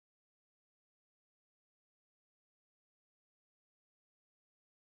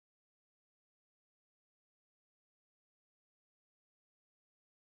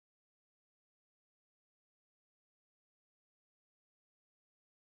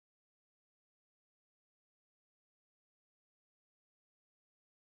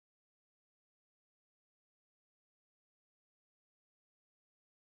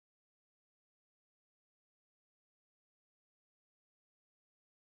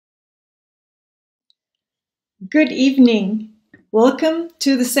Good evening. Welcome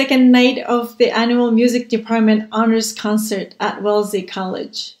to the second night of the annual Music Department Honors Concert at Wellesley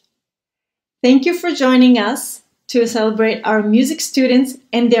College. Thank you for joining us to celebrate our music students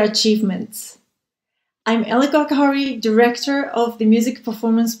and their achievements. I'm Elika Kahari, Director of the Music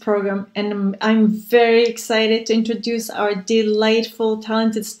Performance Program, and I'm very excited to introduce our delightful,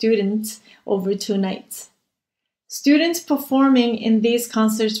 talented students over 2 nights. Students performing in these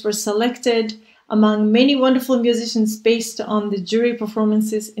concerts were selected among many wonderful musicians based on the jury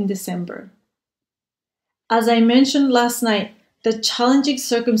performances in December. As I mentioned last night, the challenging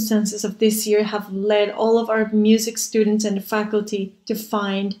circumstances of this year have led all of our music students and faculty to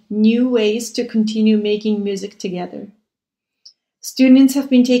find new ways to continue making music together. Students have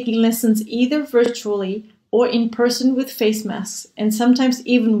been taking lessons either virtually or in person with face masks, and sometimes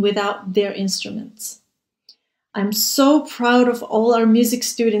even without their instruments. I'm so proud of all our music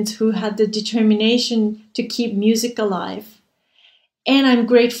students who had the determination to keep music alive. And I'm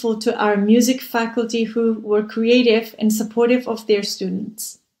grateful to our music faculty who were creative and supportive of their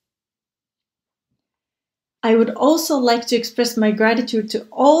students. I would also like to express my gratitude to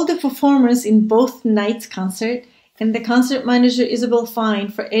all the performers in both nights' concert and the concert manager Isabel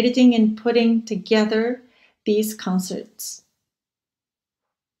Fine for editing and putting together these concerts.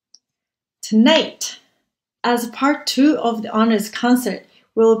 Tonight, as part 2 of the honors concert,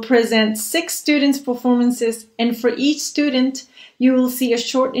 we'll present 6 students' performances, and for each student, you will see a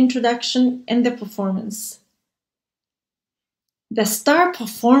short introduction and the performance. The star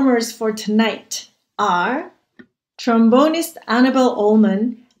performers for tonight are trombonist Annabelle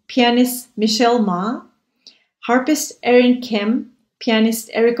Ullman, pianist Michelle Ma, harpist Erin Kim, pianist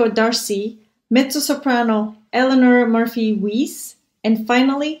Eriko Darcy, mezzo-soprano Eleanor Murphy-Weiss, and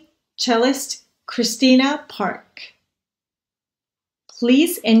finally, cellist Christina Park.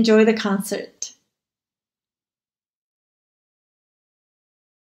 Please enjoy the concert.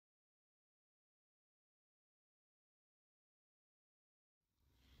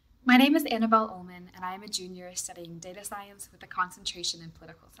 My name is Annabelle Ullman, and I am a junior studying data science with a concentration in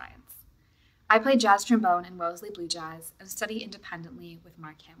political science. I play jazz trombone in Wellesley Blue Jazz and study independently with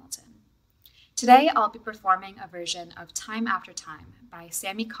Mark Hamilton. Today, I'll be performing a version of Time After Time by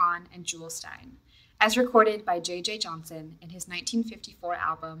Sammy Cahn and Jewel Stein, as recorded by J.J. Johnson in his 1954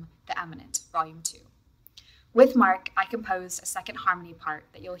 album, The Eminent, Volume 2. With Mark, I composed a second harmony part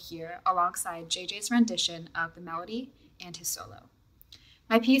that you'll hear alongside J.J.'s rendition of the melody and his solo.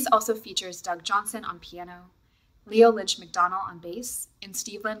 My piece also features Doug Johnson on piano, Leo Lynch McDonald on bass, and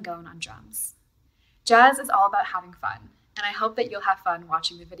Steve Langone on drums. Jazz is all about having fun, and I hope that you'll have fun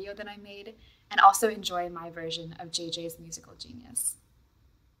watching the video that I made and also enjoy my version of J.J.'s musical genius.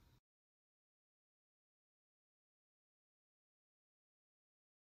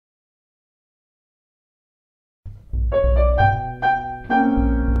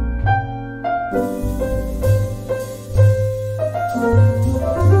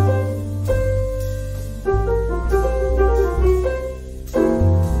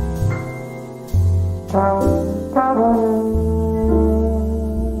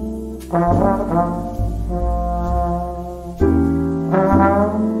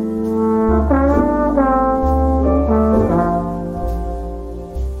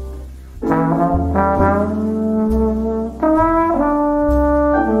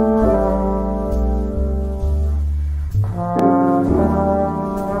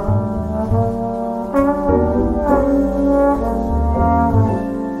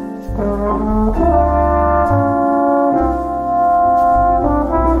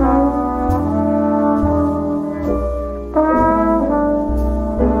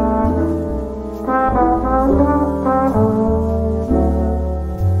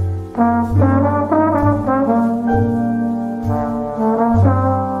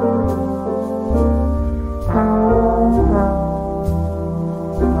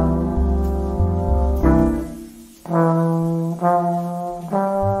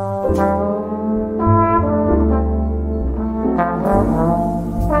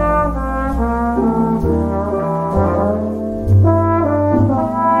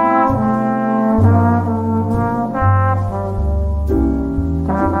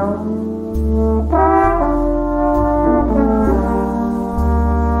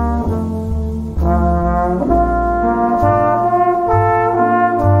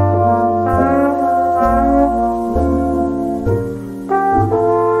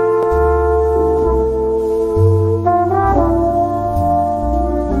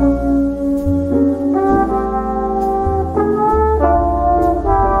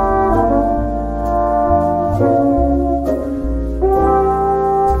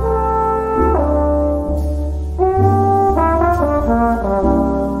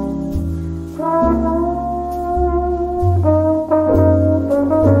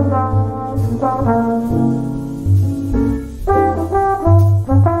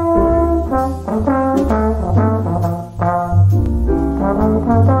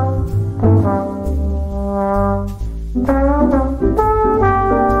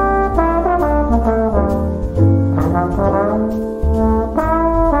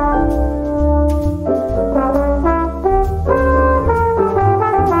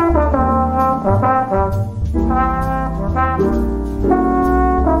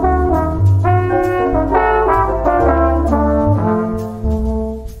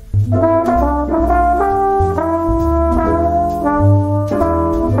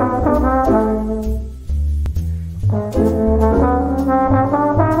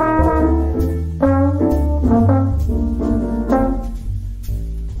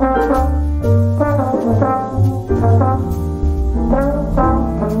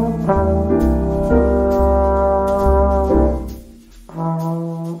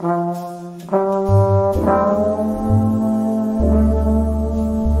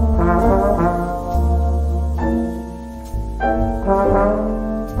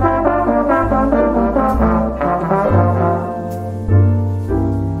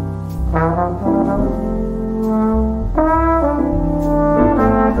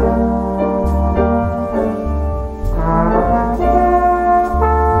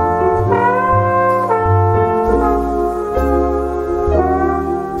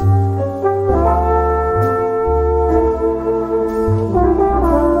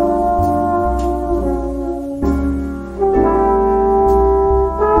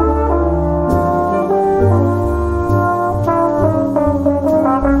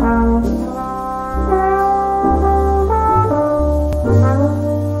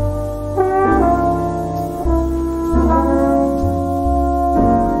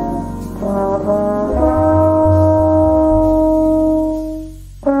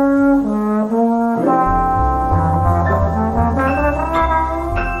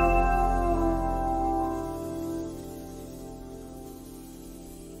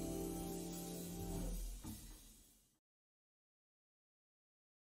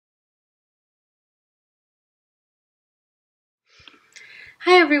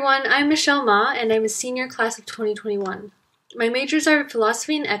 Hi everyone, I'm Michelle Ma, and I'm a senior class of 2021. My majors are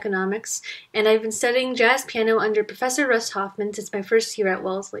philosophy and economics, and I've been studying jazz piano under Professor Russ Hoffman since my first year at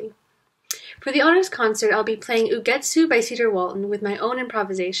Wellesley. For the honors concert, I'll be playing Ugetsu by Cedar Walton with my own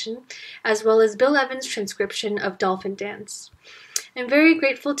improvisation, as well as Bill Evans' transcription of Dolphin Dance. I'm very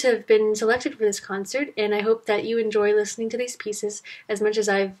grateful to have been selected for this concert, and I hope that you enjoy listening to these pieces as much as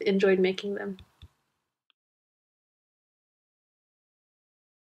I've enjoyed making them.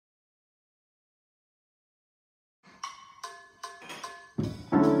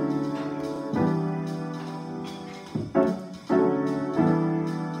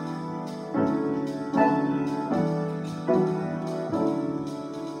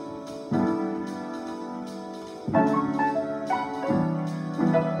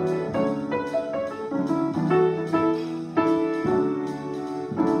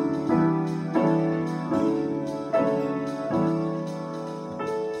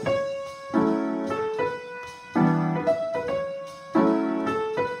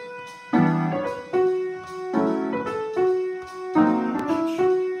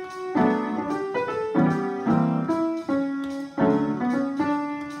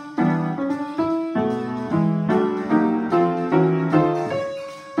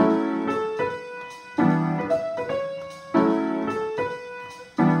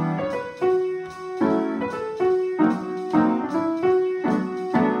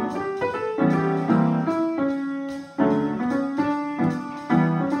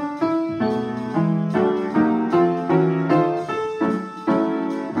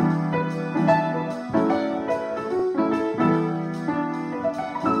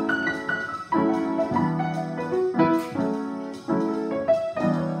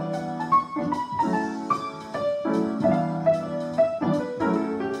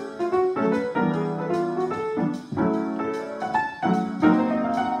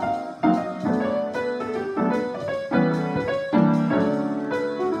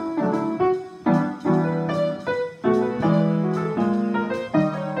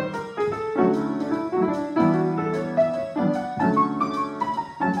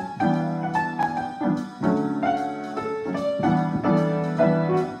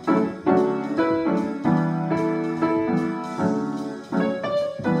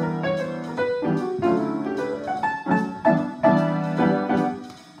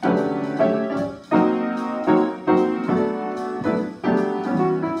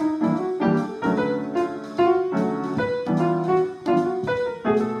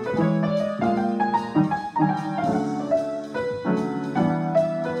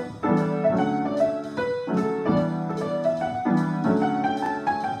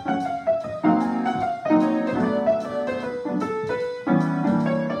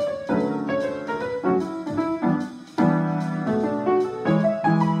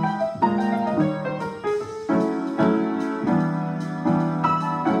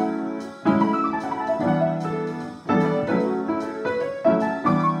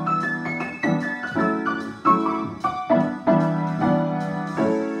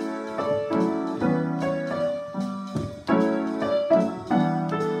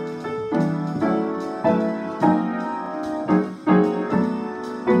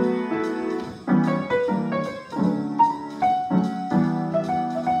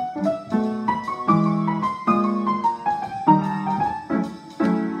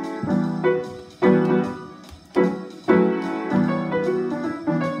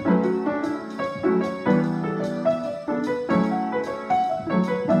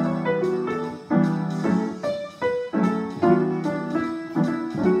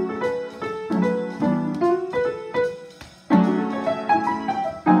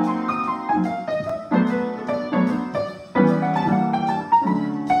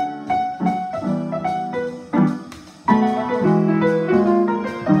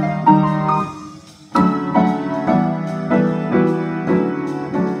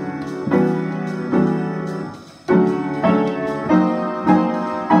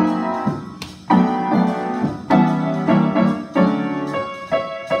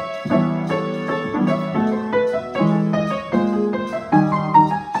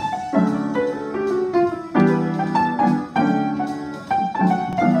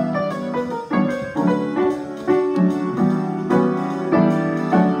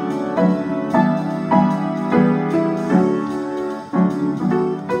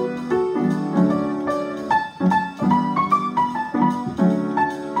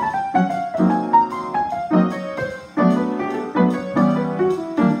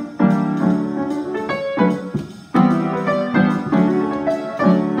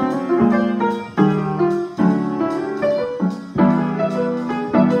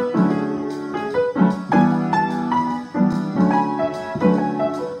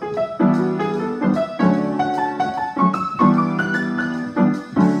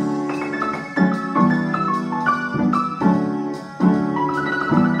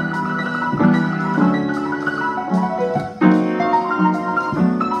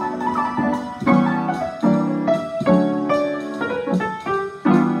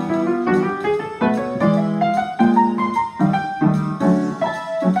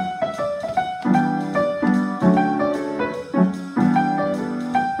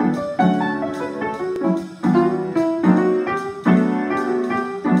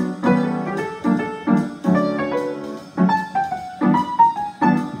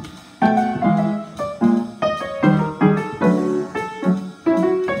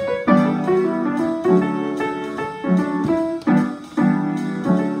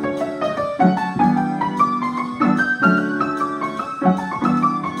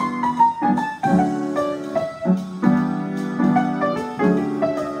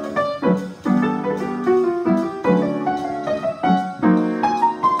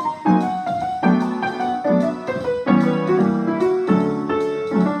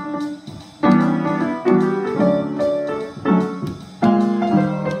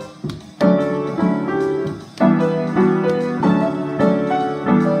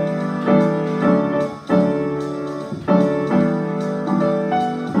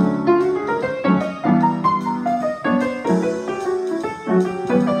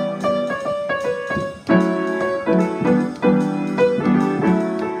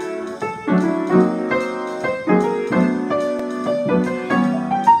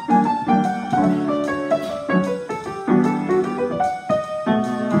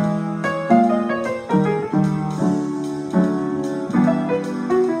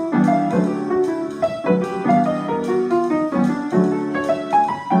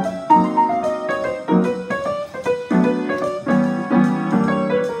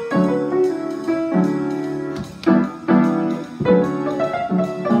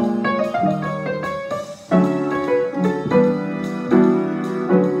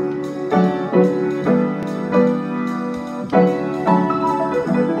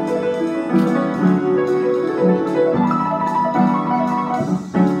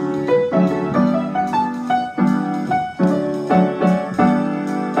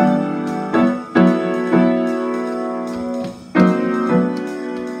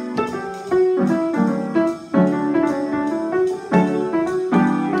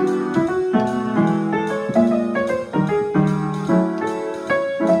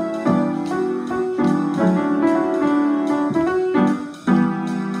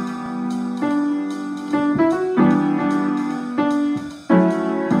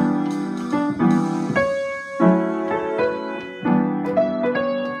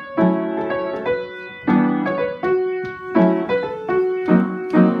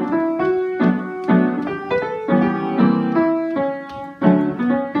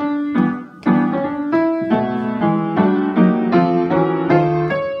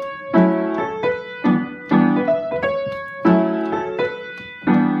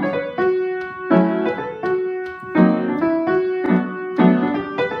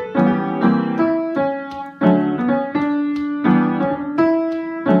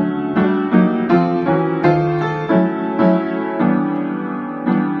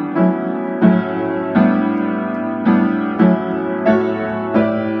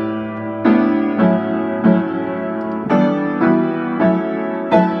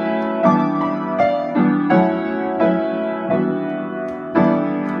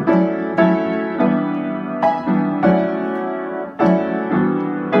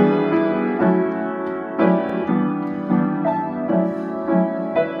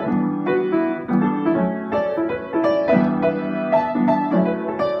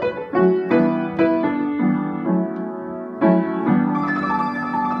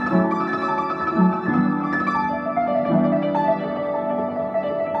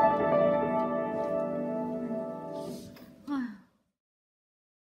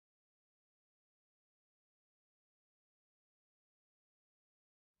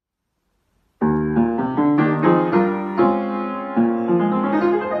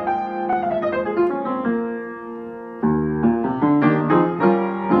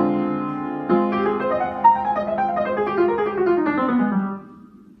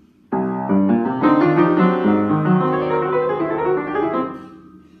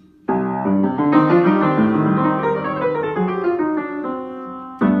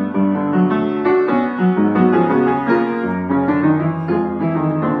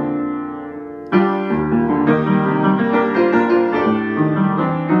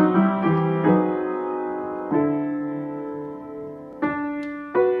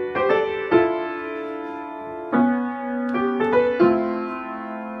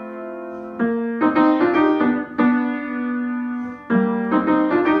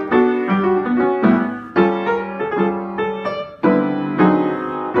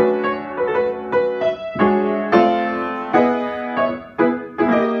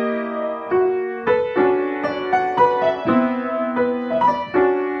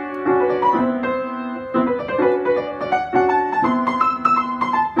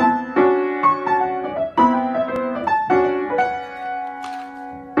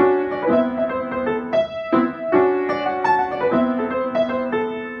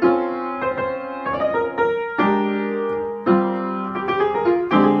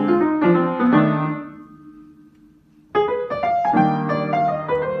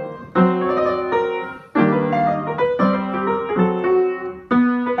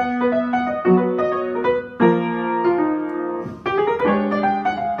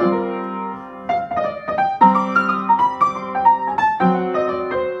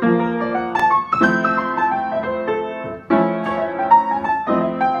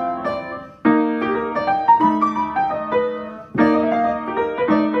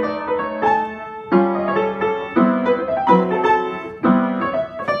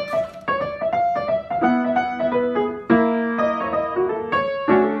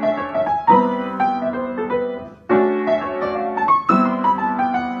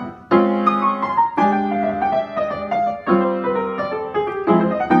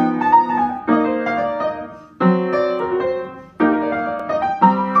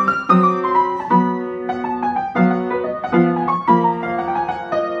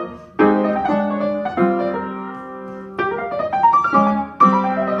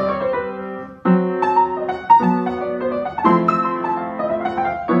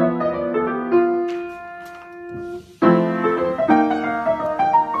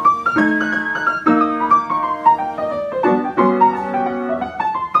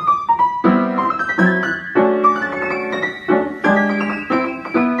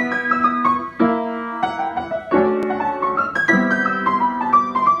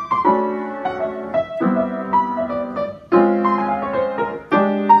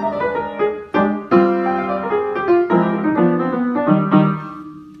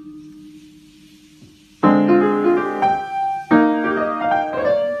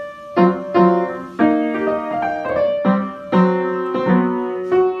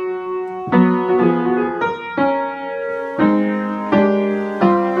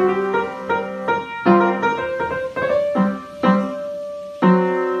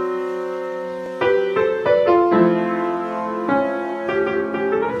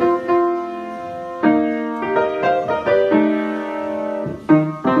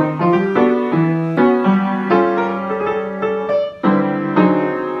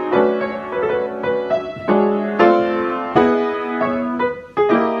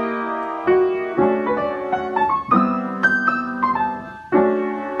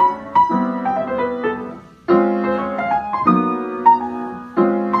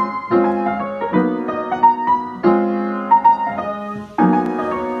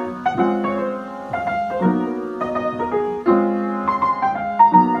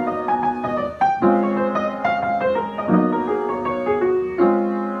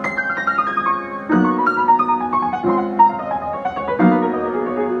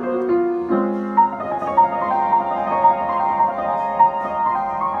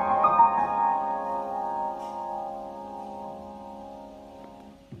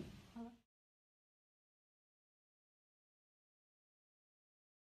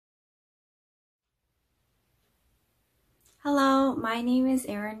 my name is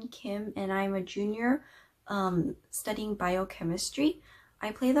Erin Kim, and I'm a junior studying biochemistry.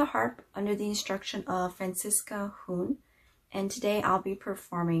 I play the harp under the instruction of Francisca Hoon, and today I'll be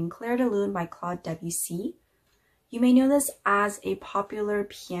performing Clair de Lune by Claude Debussy. You may know this as a popular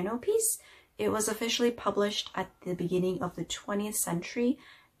piano piece. It was officially published at the beginning of the 20th century,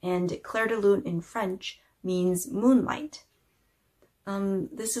 and Clair de Lune in French means moonlight.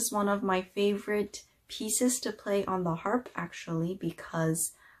 This is one of my favorite pieces to play on the harp, actually,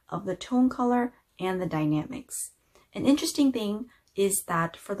 because of the tone color and the dynamics. An interesting thing is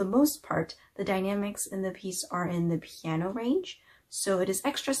that for the most part, the dynamics in the piece are in the piano range, so it is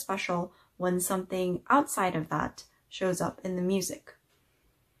extra special when something outside of that shows up in the music.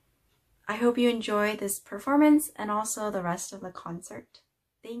 I hope you enjoy this performance and also the rest of the concert.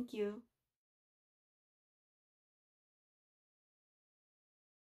 Thank you.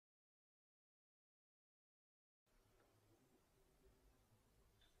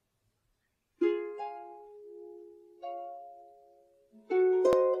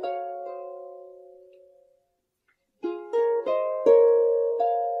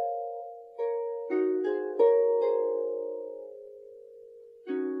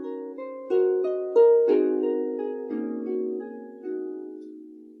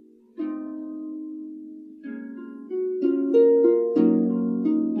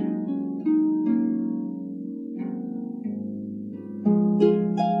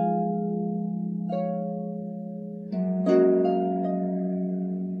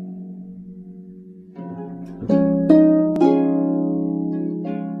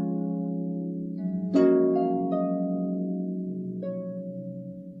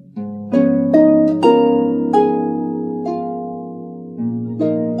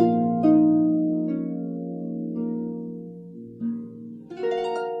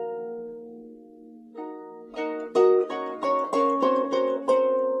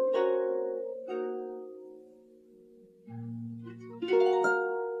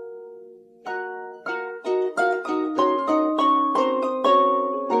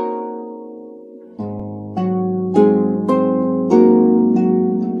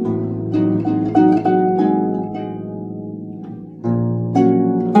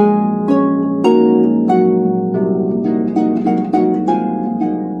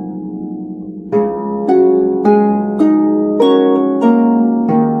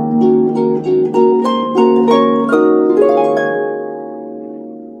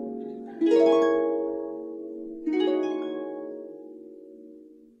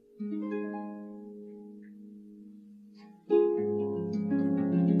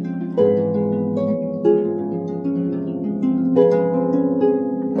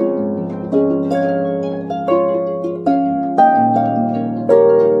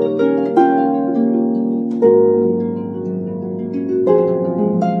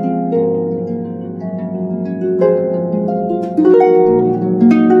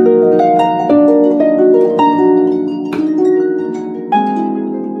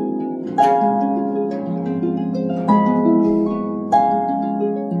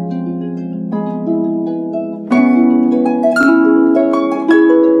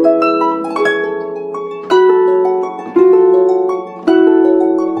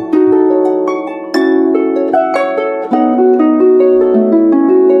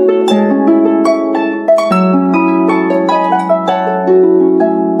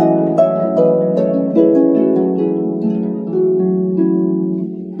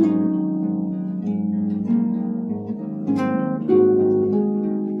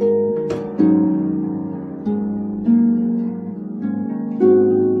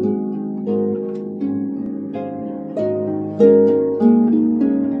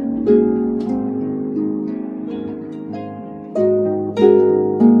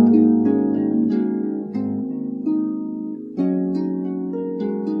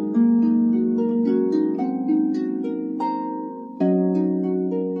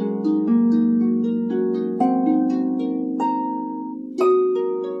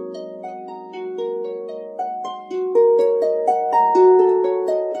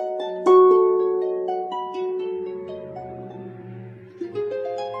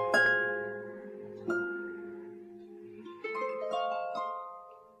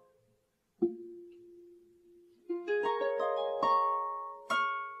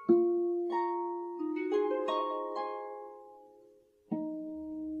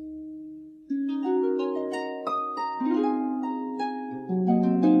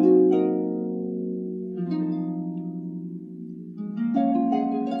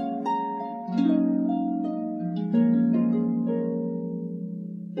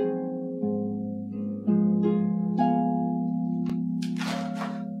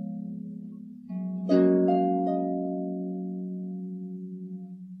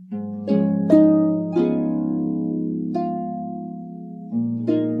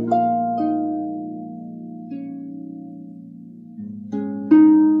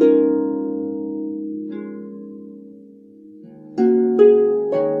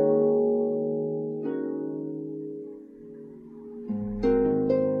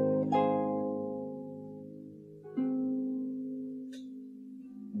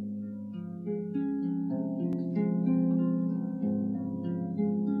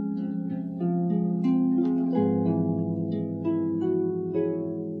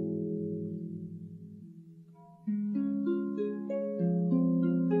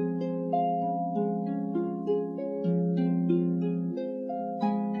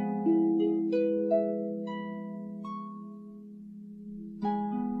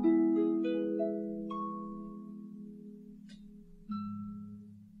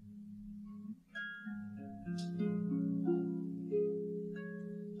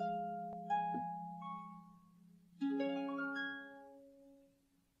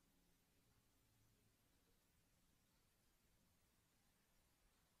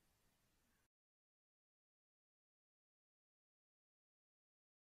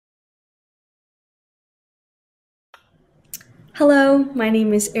 Hello, my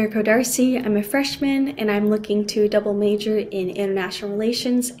name is Erico Darcy. I'm a freshman and I'm looking to double major in international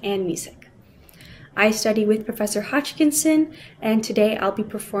relations and music. I study with Professor Hodgkinson, and today I'll be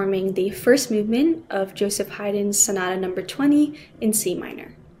performing the first movement of Joseph Haydn's Sonata Number 20 in C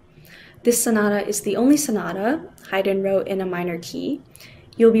minor. This sonata is the only sonata Haydn wrote in a minor key.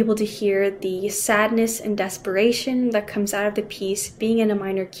 You'll be able to hear the sadness and desperation that comes out of the piece being in a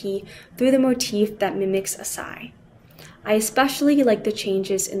minor key through the motif that mimics a sigh. I especially like the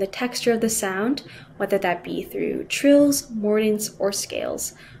changes in the texture of the sound, whether that be through trills, mordents, or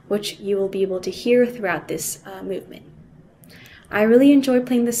scales, which you will be able to hear throughout this movement. I really enjoy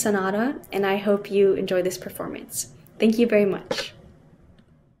playing this sonata, and I hope you enjoy this performance. Thank you very much.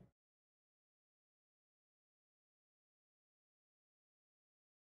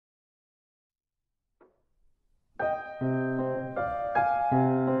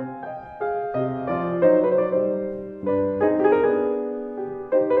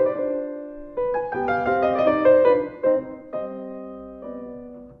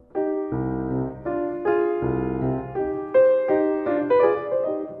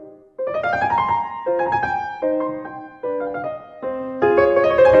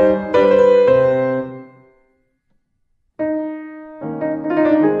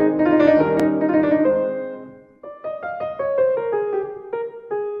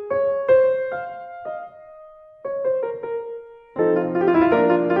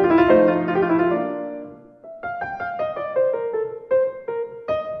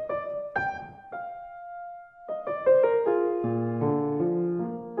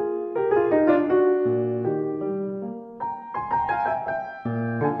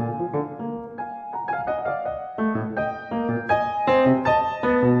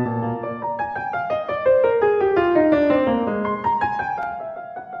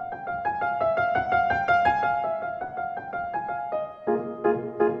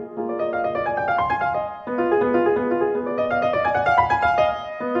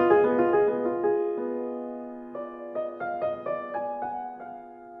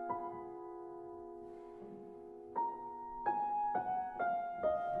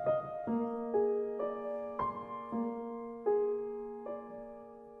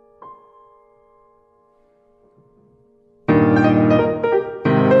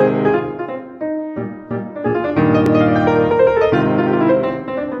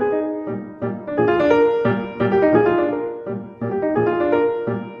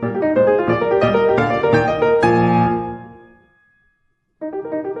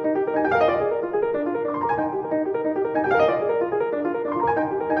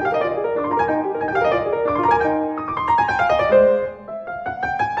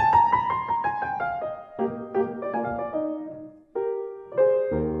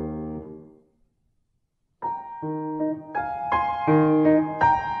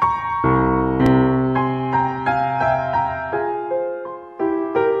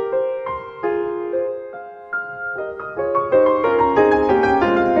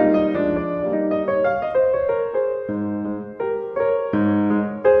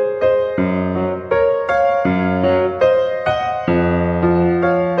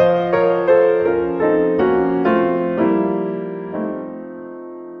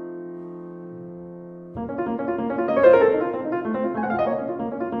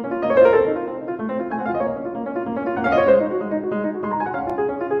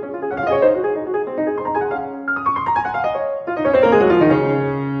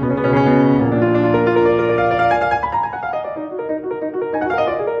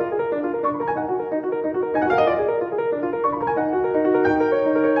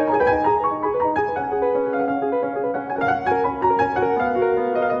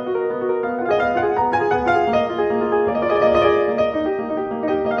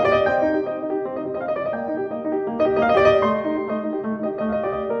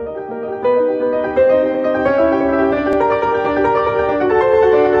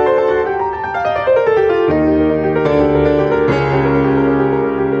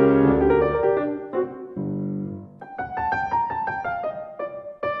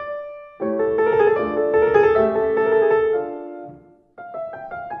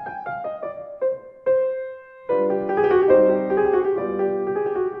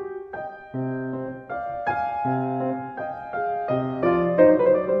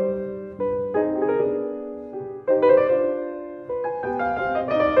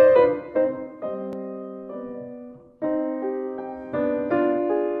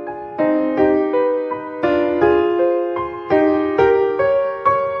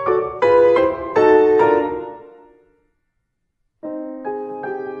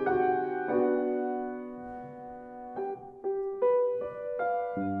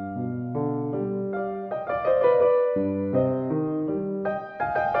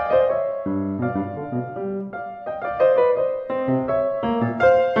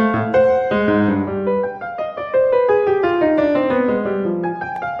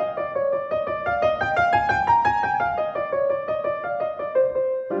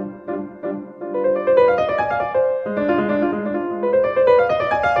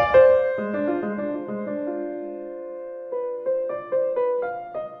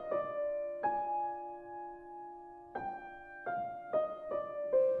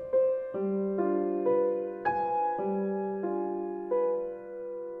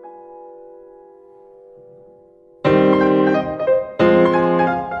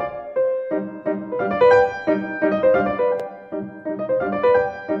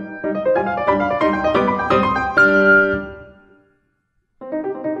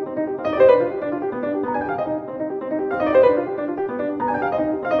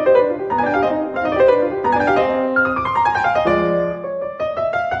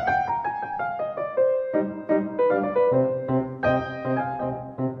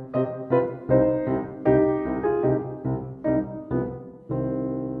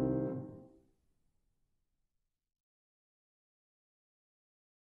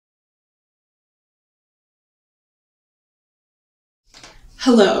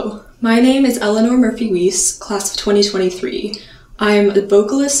 Hello, my name is Eleanor Murphy-Weiss, class of 2023. I'm a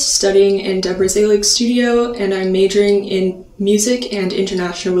vocalist studying in Deborah Zalig's studio, and I'm majoring in music and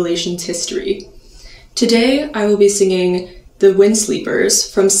international relations history. Today, I will be singing The Wind Sleepers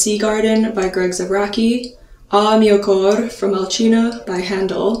from Sea Garden by Greg Zabraki, A Mio Cor from Alcina by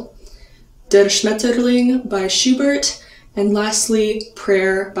Handel, Der Schmetterling by Schubert, and lastly,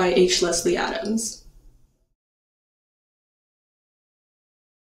 Prayer by H. Leslie Adams.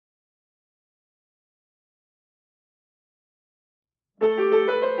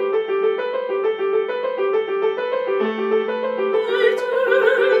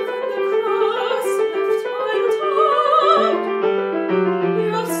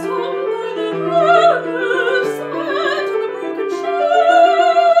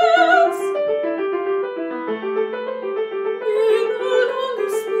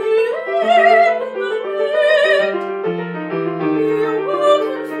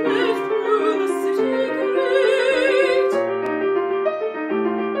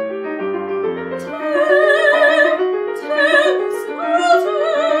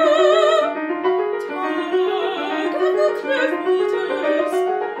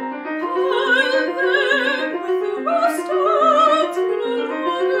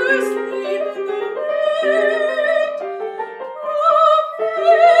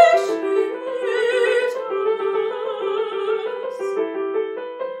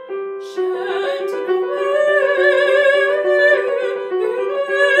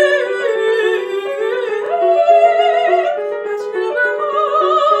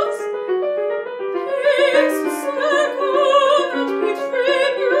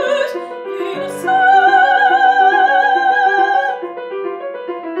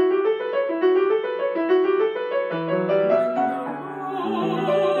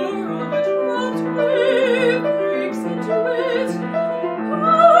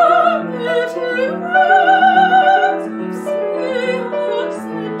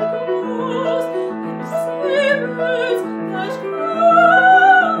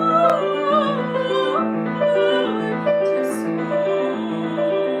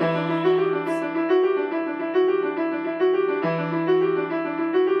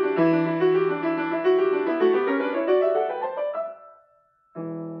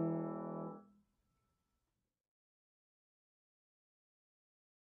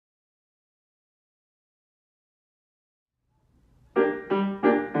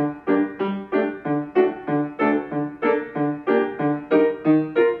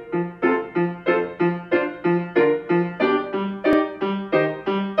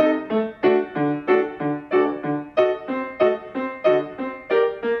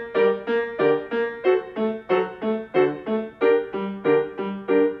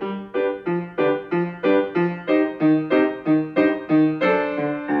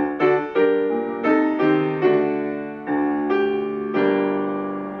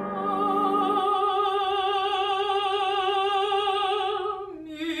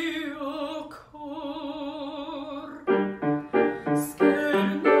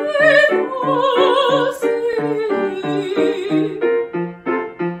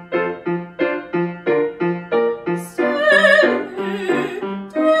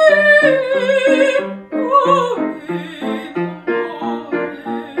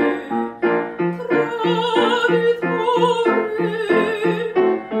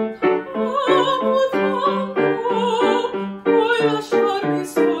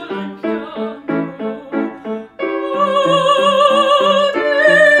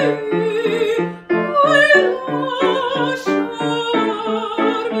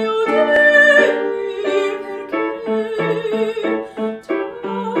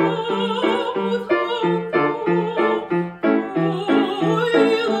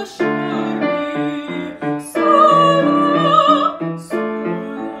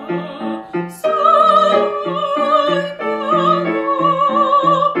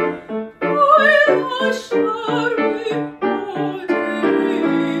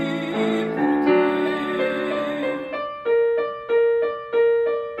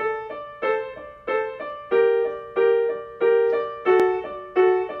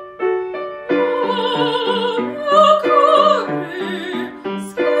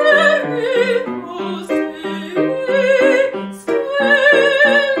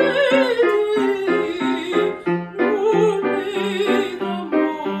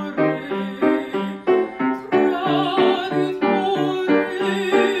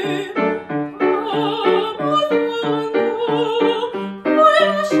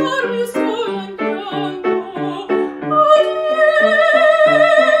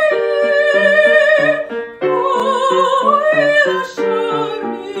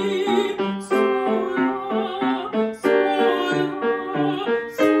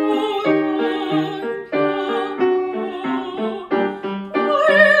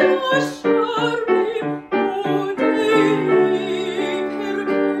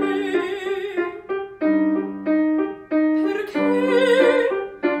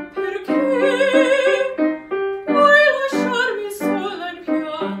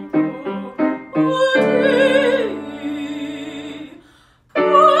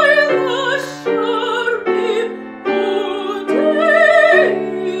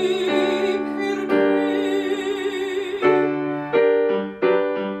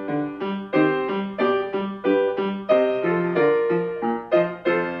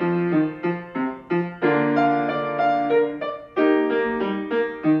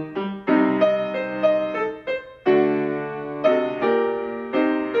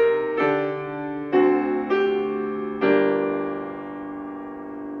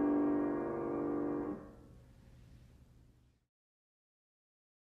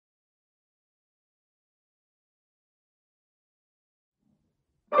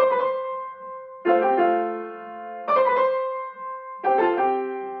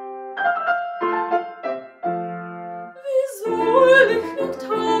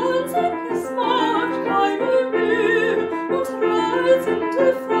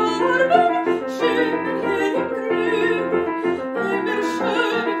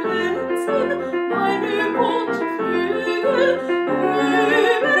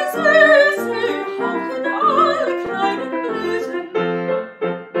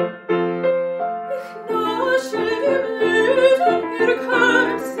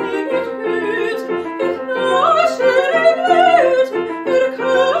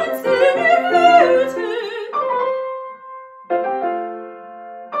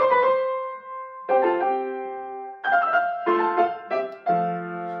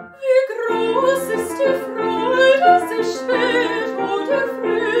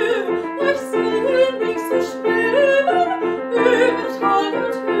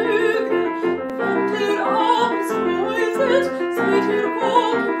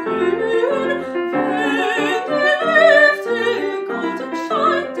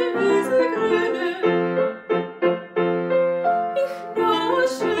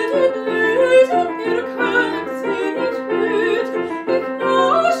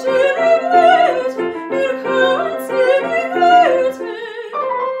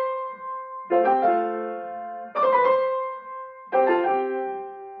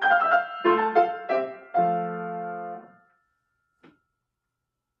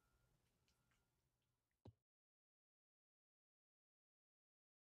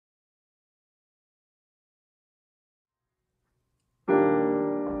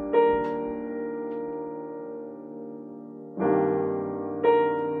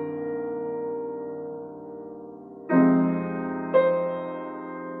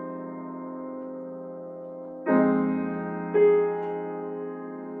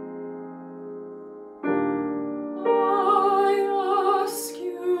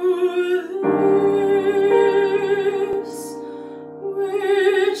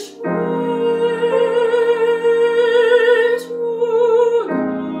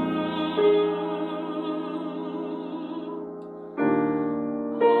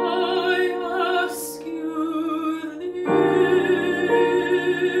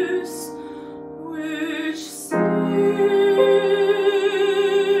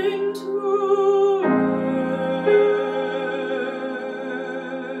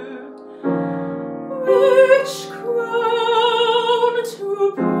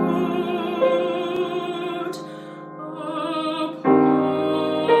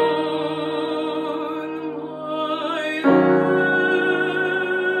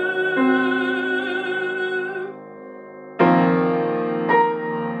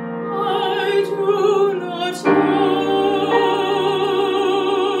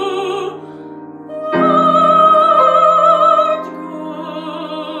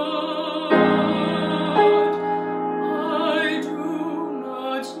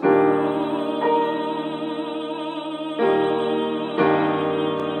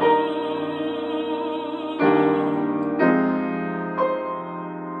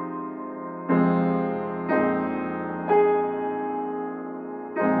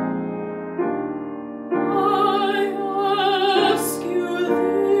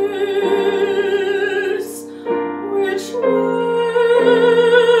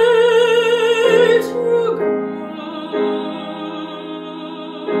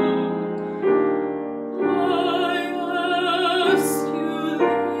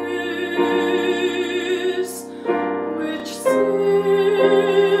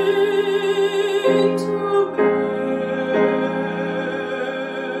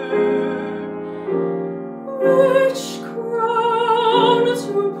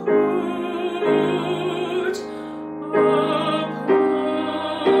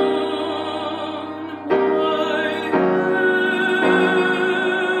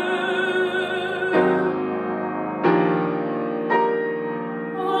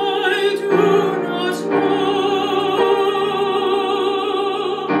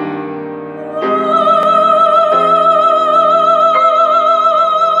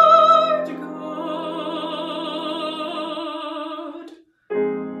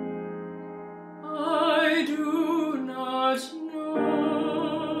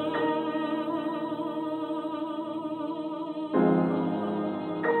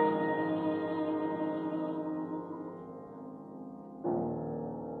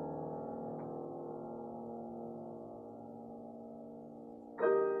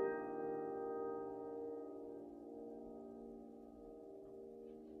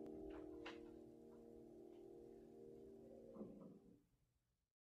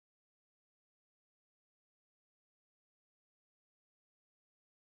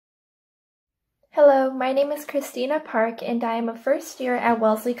 Hello, my name is Christina Park, and I am a first year at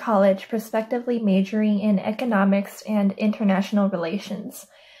Wellesley College, prospectively majoring in economics and international relations.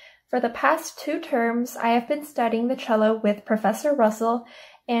 For the past 2 terms, I have been studying the cello with Professor Russell,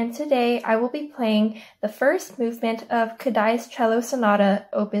 and today I will be playing the first movement of Kodály's Cello Sonata,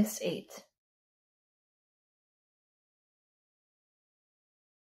 Opus 8.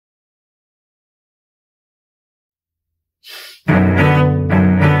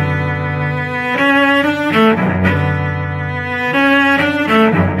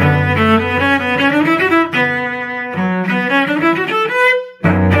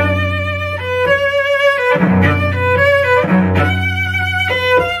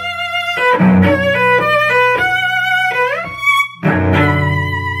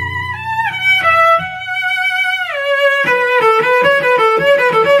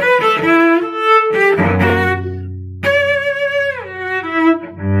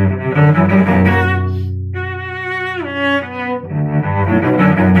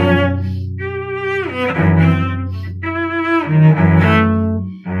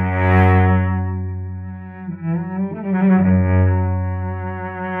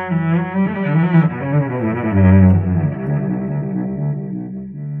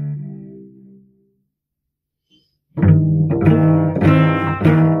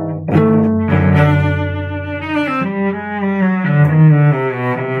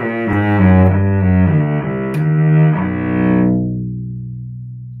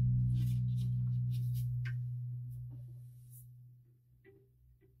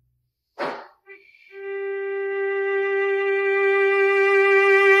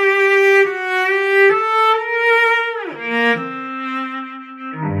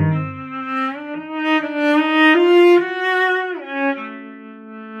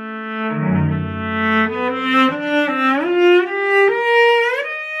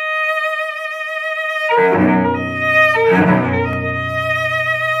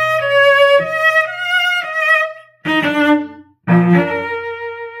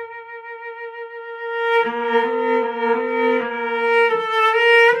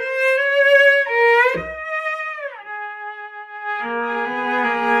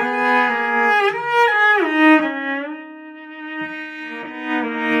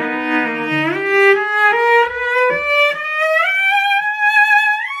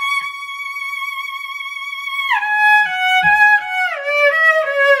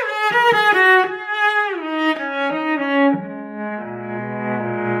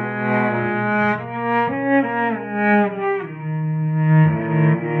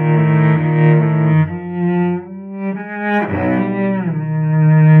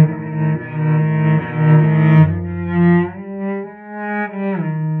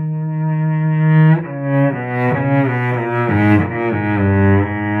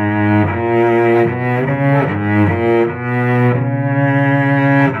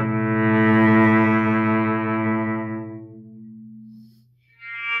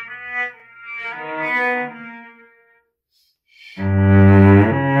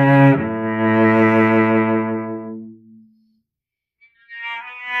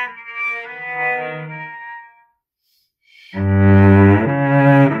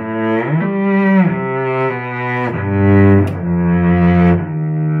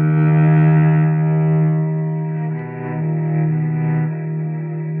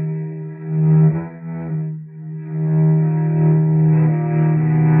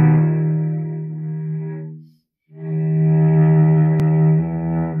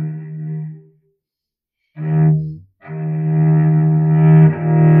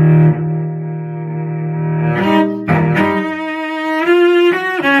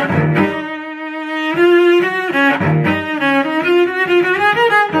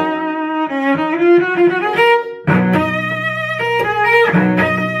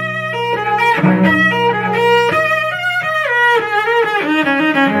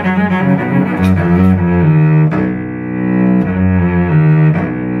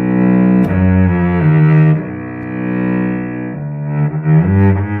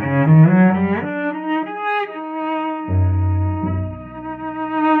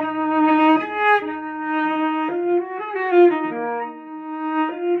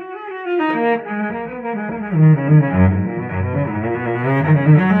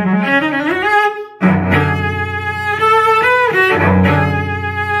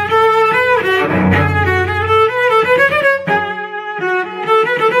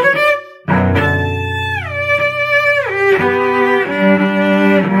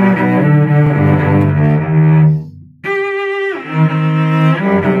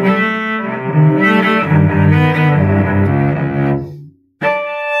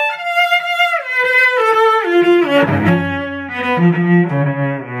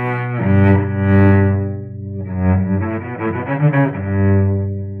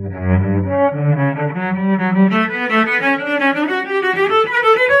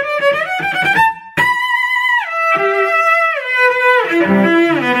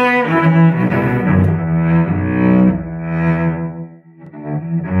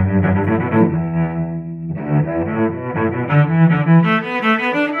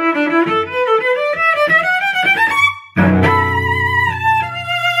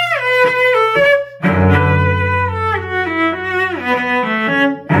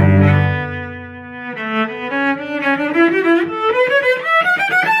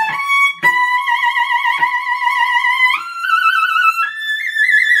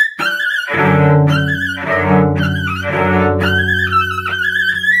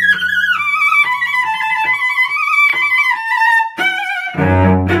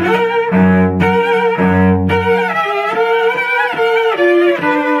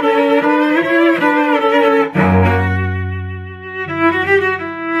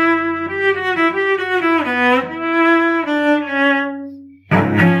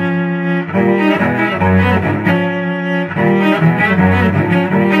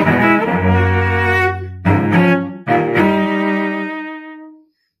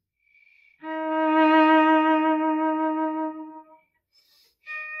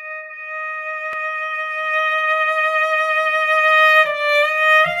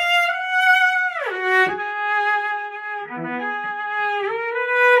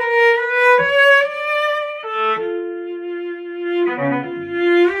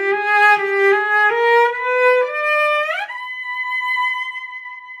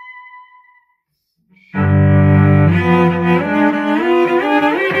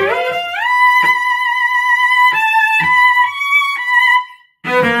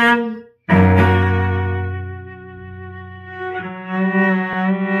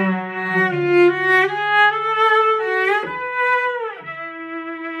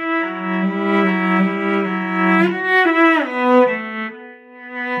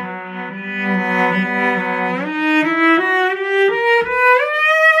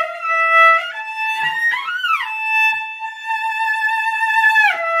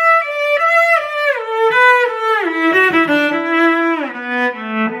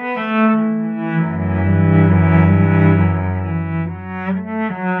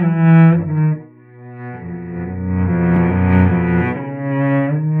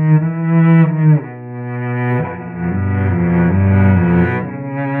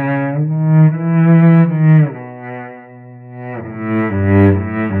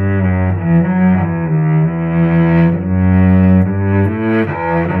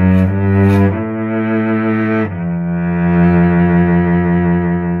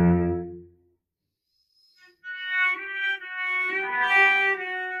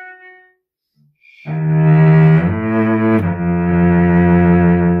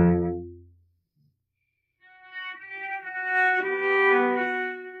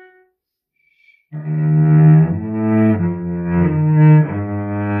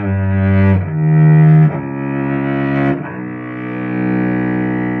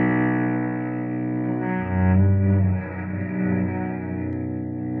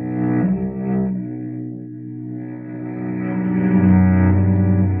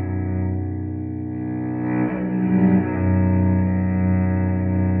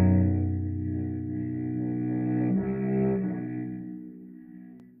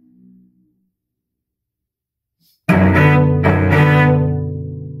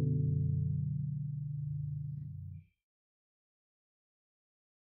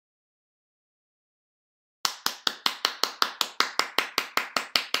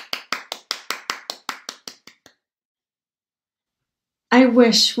 I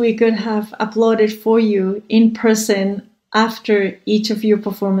wish we could have applauded for you in person after each of your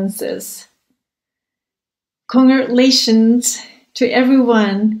performances. Congratulations to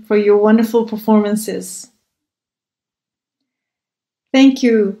everyone for your wonderful performances. Thank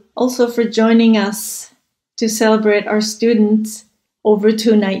you also for joining us to celebrate our students over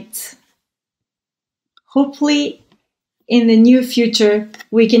 2 nights. Hopefully, in the near future,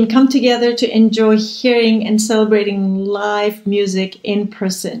 we can come together to enjoy hearing and celebrating live music in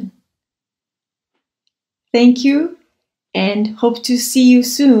person. Thank you, and hope to see you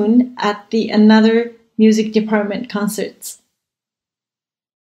soon at the another music department concerts.